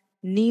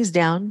 knees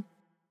down,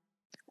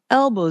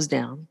 elbows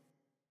down.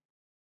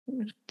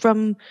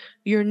 From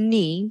your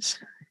knees,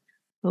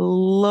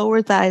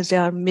 lower thighs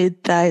down,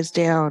 mid thighs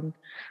down,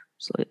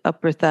 so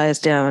upper thighs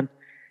down,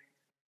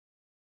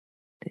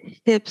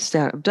 hips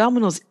down,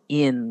 abdominals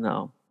in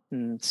though,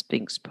 in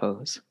Sphinx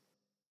pose.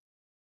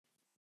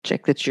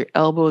 Check that your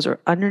elbows are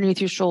underneath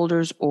your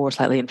shoulders or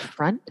slightly in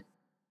front.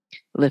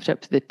 Lift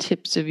up to the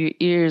tips of your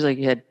ears like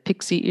you had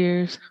pixie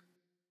ears.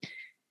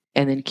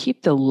 And then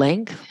keep the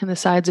length in the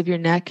sides of your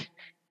neck.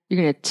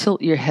 You're going to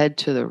tilt your head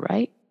to the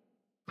right.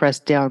 Press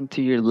down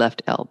through your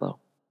left elbow.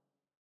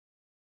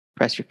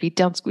 Press your feet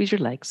down, squeeze your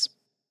legs.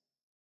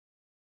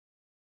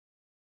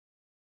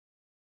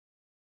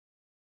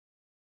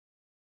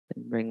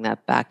 And bring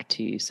that back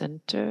to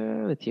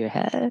center with your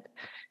head.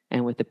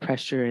 And with the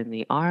pressure in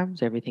the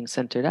arms, everything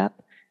centered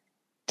up.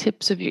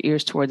 Tips of your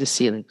ears toward the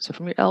ceiling. So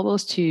from your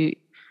elbows to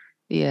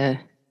the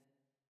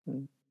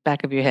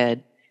back of your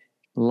head,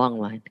 long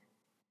line.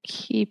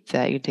 Keep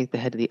that. You take the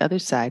head to the other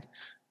side.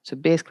 So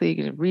basically,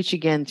 you're going to reach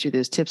again through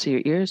those tips of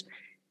your ears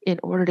in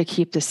order to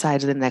keep the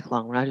sides of the neck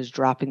long. We're not just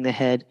dropping the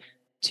head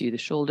to the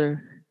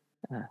shoulder,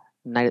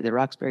 Night at the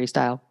Roxbury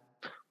style.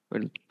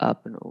 We're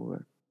up and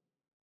over.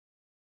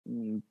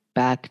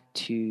 Back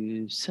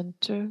to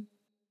center.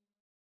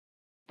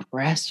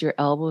 Press your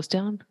elbows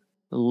down.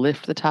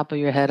 Lift the top of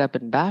your head up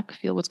and back.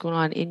 Feel what's going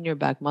on in your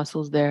back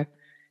muscles there.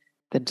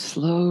 Then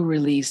slow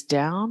release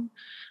down.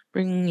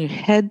 Bring your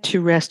head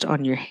to rest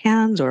on your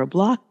hands or a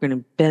block. We're going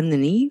to bend the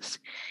knees.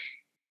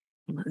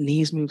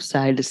 Knees move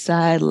side to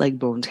side, leg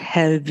bones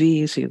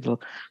heavy. So you have a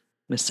little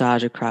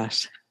massage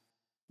across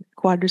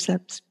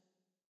quadriceps.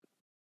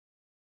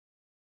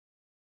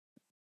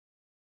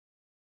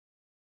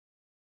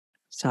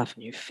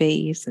 Soften your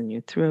face and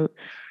your throat.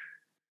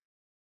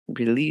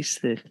 Release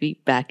the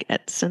feet back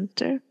at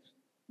center.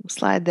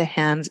 Slide the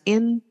hands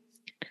in.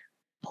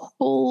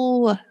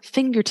 pull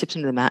fingertips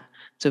into the mat.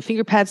 So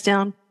finger pads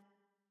down.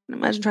 And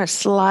imagine trying to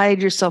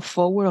slide yourself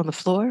forward on the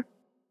floor.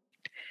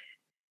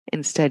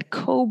 Instead,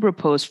 cobra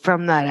pose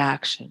from that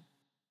action.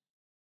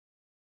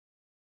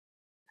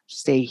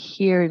 Stay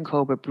here in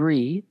cobra,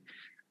 breathe.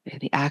 And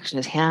the action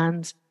is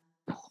hands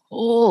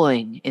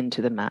pulling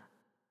into the mat.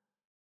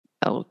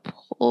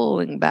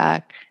 Pulling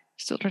back.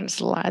 Still trying to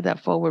slide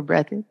that forward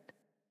breath in.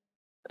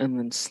 And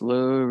then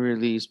slow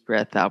release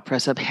breath out.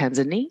 Press up hands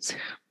and knees.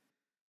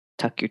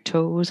 Tuck your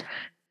toes.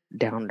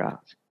 Down dog.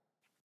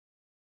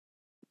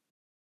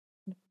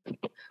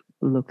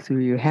 Look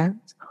through your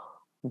hands.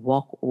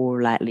 Walk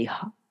or lightly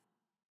hop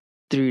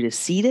through to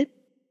seated.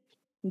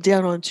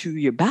 Down onto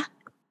your back.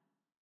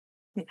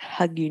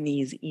 Hug your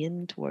knees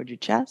in toward your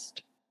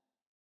chest.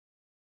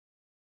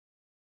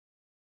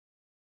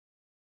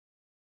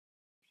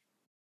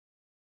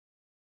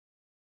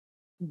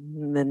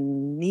 And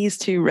then knees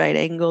to right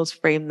angles,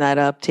 frame that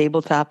up.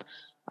 Tabletop,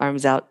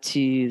 arms out to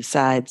the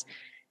sides.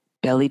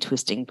 Belly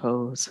twisting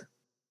pose.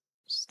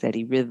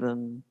 Steady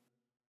rhythm.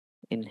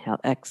 Inhale,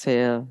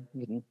 exhale.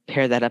 You can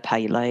pair that up how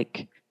you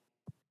like.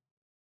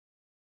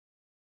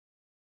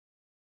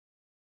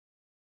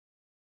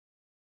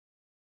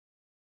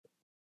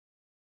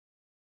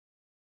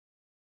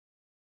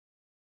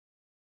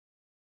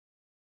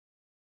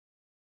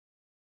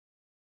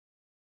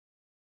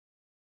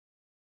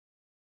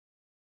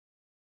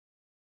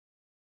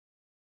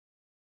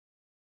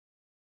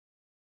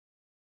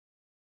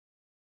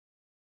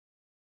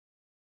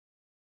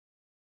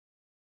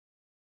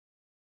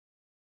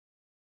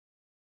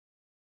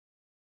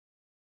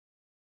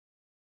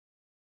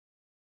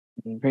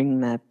 And bring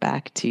that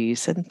back to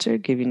center.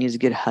 Give your knees a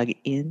good hug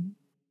in.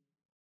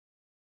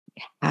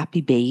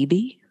 Happy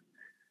baby.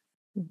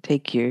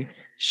 Take your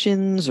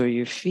shins or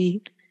your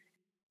feet.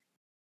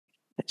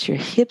 Let your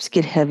hips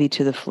get heavy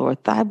to the floor.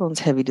 Thigh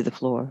bones heavy to the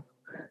floor.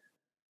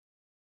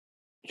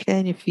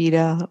 Fan your feet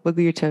out.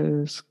 Wiggle your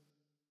toes.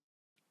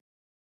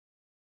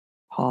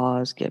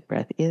 Pause. Get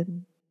breath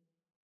in.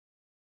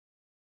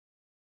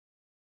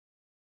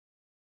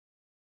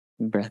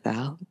 Breath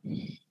out.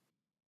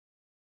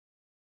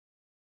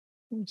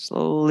 And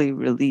slowly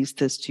release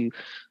this to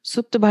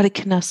Supta Baddha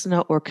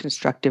Konasana or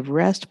constructive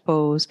rest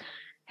pose.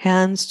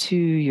 Hands to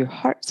your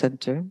heart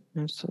center.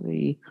 So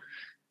the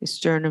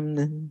sternum,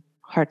 then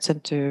heart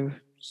center,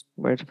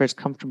 wherever it's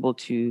comfortable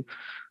to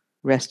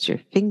rest your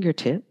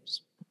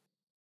fingertips.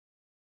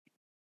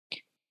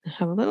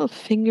 Have a little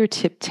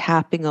fingertip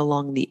tapping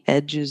along the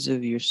edges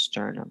of your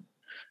sternum.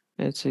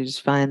 And so you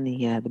just find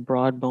the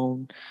broad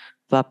bone,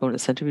 flat bone at the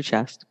center of your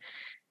chest.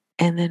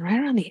 And then right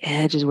around the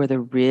edge is where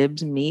the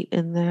ribs meet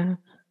in there.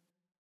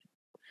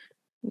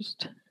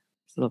 Just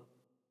little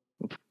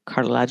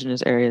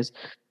cartilaginous areas.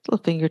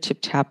 Little fingertip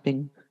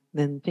tapping.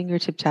 Then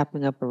fingertip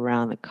tapping up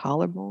around the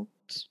collarbones.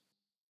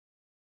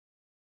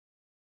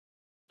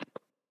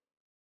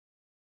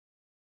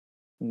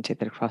 And take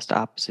that across the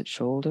opposite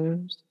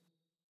shoulders.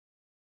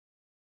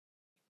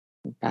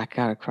 Back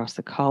out across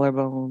the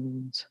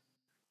collarbones.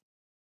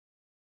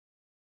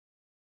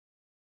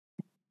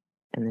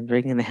 And then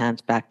bringing the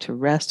hands back to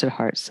rest at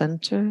heart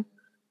center.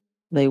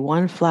 Lay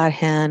one flat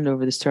hand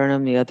over the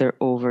sternum, the other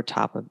over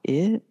top of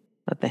it.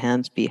 Let the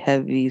hands be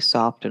heavy,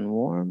 soft, and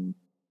warm.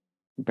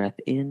 Breath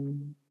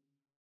in.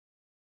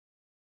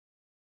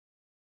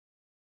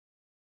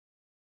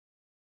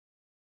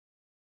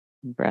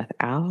 Breath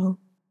out.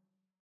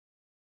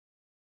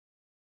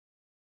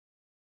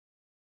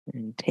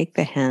 And take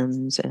the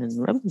hands and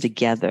rub them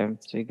together.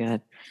 So you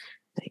got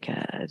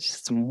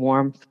just some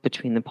warmth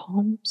between the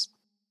palms.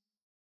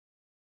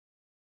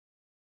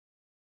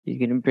 You're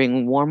going to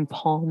bring warm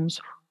palms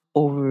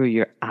over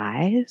your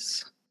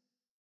eyes.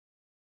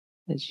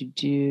 As you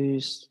do,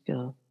 just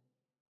feel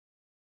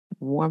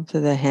the warmth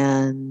of the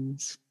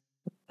hands,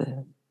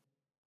 the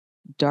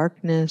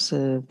darkness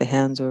of the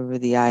hands over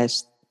the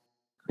eyes.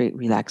 Great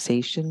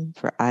relaxation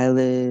for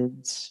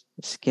eyelids,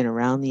 the skin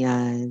around the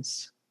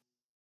eyes.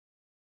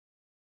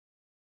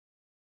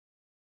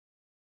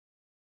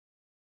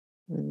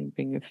 Then you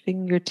bring your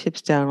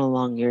fingertips down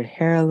along your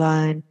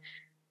hairline.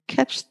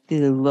 Catch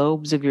the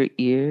lobes of your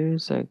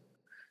ears. Or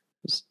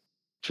just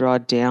draw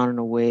down and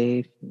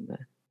away from the.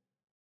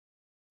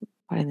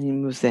 And then you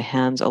move the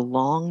hands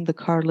along the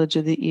cartilage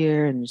of the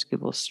ear and just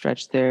give a little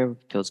stretch there.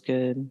 Feels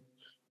good,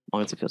 as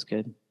long as it feels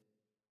good.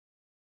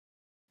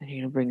 And you're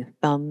going to bring the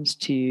thumbs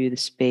to the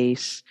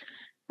space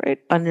right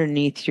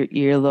underneath your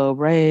earlobe,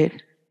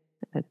 right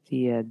at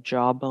the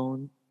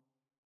jawbone.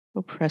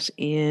 We'll press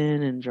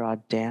in and draw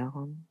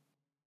down.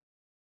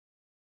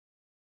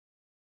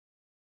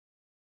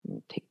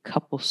 And take a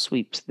couple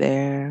sweeps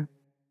there.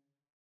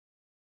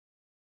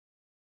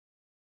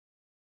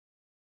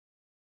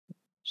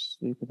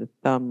 Sweep with the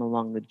thumb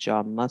along the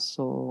jaw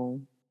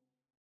muscle.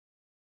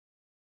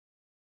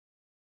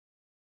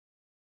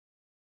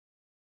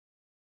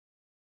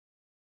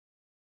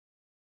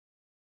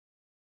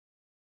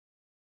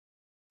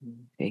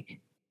 And take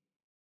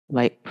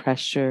light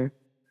pressure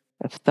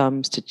of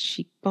thumbs to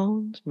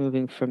cheekbones,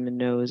 moving from the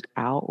nose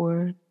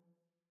outward.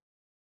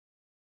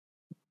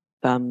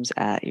 thumbs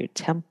at your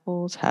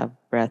temples. Have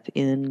breath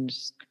in,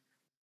 just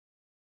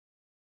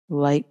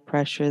light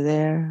pressure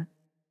there.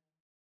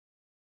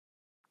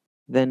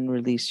 Then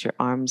release your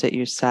arms at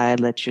your side.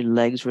 Let your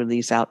legs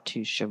release out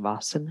to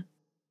Shavasana.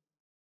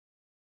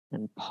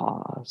 And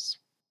pause.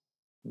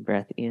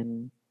 Breath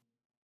in.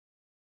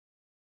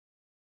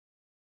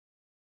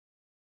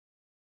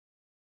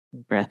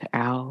 Breath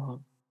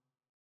out.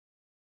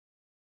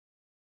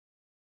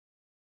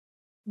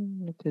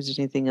 If there's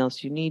anything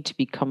else you need to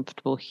be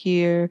comfortable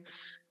here,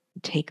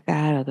 take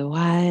that.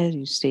 Otherwise,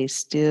 you stay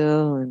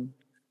still and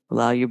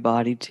allow your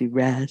body to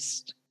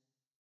rest.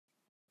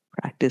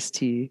 Practice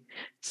to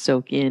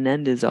soak in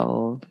and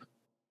dissolve.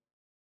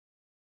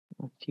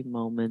 A few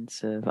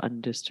moments of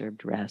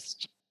undisturbed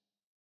rest.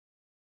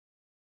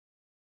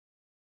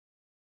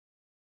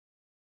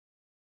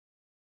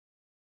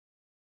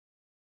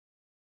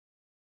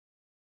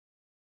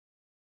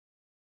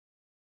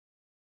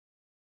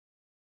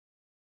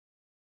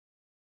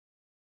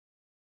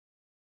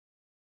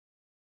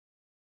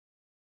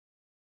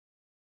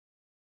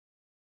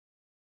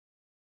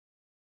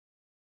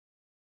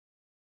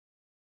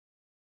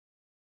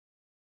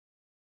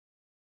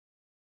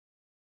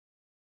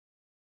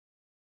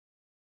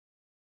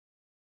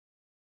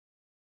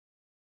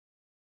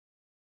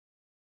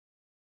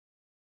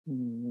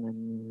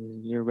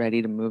 When you're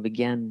ready to move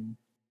again,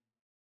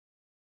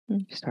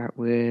 start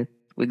with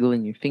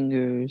wiggling your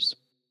fingers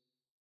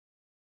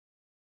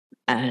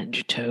and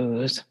your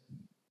toes.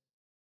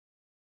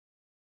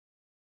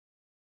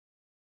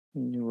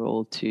 And you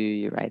roll to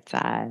your right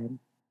side.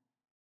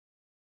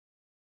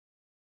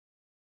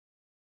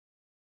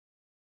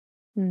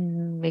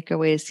 Make our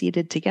way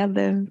seated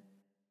together.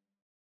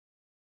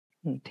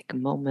 And take a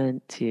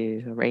moment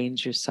to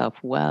arrange yourself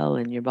well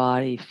in your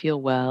body,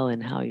 feel well in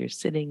how you're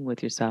sitting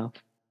with yourself.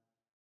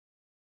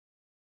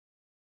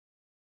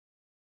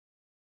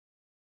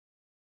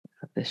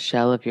 Let the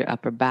shell of your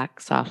upper back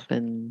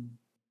soften,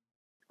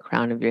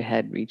 crown of your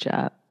head reach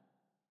up.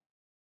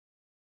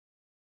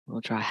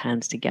 We'll draw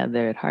hands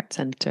together at heart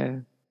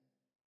center.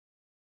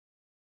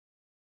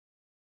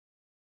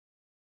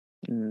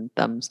 And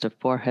thumbs to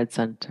forehead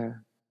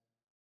center.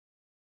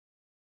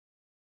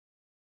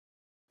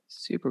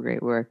 Super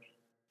great work.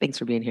 Thanks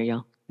for being here,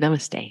 y'all.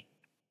 Namaste.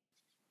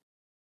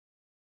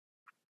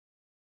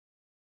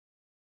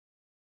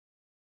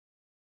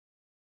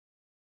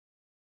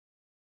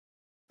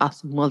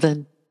 Awesome. Well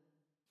then,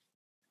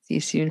 see you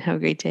soon. Have a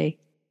great day.